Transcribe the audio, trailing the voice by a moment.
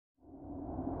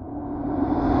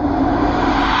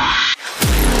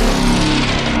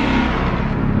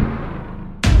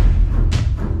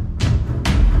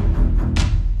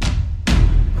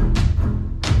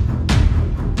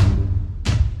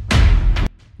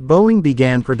Boeing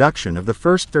began production of the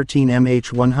first 13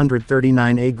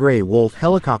 MH-139A Grey Wolf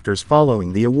helicopters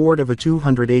following the award of a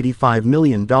 $285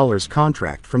 million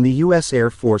contract from the U.S. Air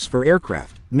Force for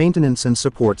aircraft, maintenance and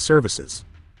support services.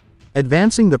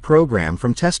 Advancing the program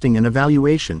from testing and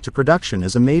evaluation to production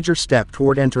is a major step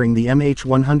toward entering the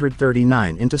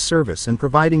MH-139 into service and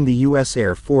providing the U.S.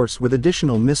 Air Force with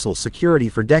additional missile security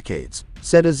for decades,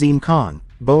 said Azim Khan,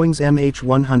 Boeing's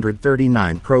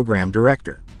MH-139 program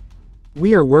director.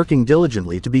 We are working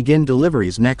diligently to begin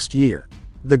deliveries next year.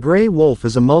 The Grey Wolf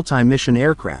is a multi-mission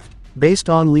aircraft, based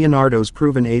on Leonardo's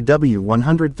proven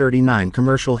AW-139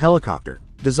 commercial helicopter,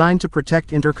 designed to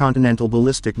protect intercontinental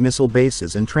ballistic missile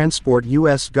bases and transport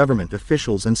U.S. government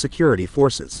officials and security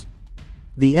forces.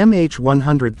 The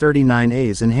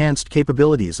MH-139A's enhanced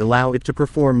capabilities allow it to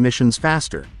perform missions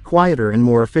faster, quieter and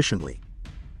more efficiently.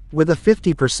 With a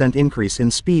 50% increase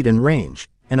in speed and range,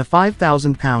 and a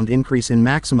 5,000-pound increase in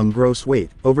maximum gross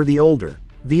weight over the older,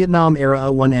 Vietnam-era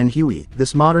A1N Huey,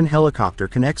 this modern helicopter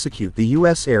can execute the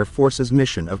U.S. Air Force's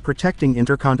mission of protecting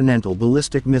intercontinental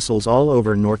ballistic missiles all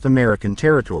over North American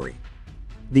territory.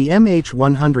 The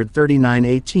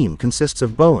MH-139A team consists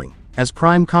of Boeing, as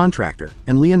prime contractor,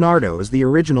 and Leonardo as the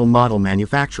original model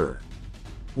manufacturer.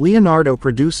 Leonardo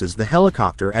produces the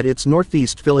helicopter at its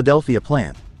Northeast Philadelphia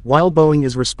plant, while Boeing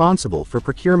is responsible for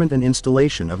procurement and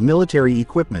installation of military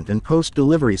equipment and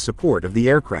post-delivery support of the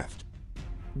aircraft.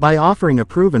 By offering a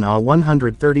proven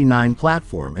A-139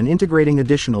 platform and integrating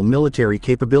additional military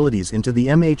capabilities into the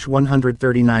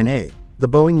MH-139A, the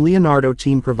Boeing Leonardo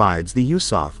team provides the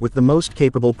USAF with the most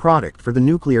capable product for the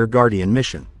Nuclear Guardian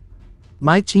mission.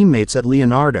 My teammates at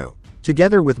Leonardo,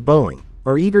 together with Boeing,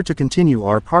 are eager to continue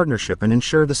our partnership and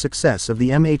ensure the success of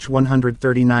the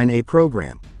MH-139A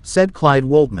program, said Clyde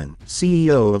Woltman,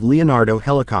 CEO of Leonardo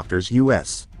Helicopters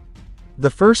US. The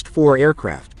first 4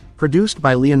 aircraft, produced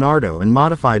by Leonardo and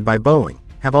modified by Boeing,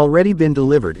 have already been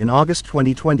delivered in August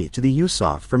 2020 to the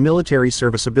USAF for military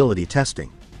serviceability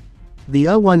testing. The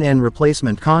A1N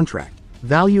replacement contract,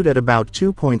 valued at about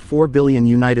 $2.4 billion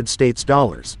United States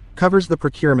dollars, covers the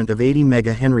procurement of 80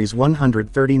 MHz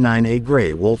 139A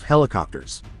Grey Wolf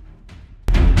helicopters.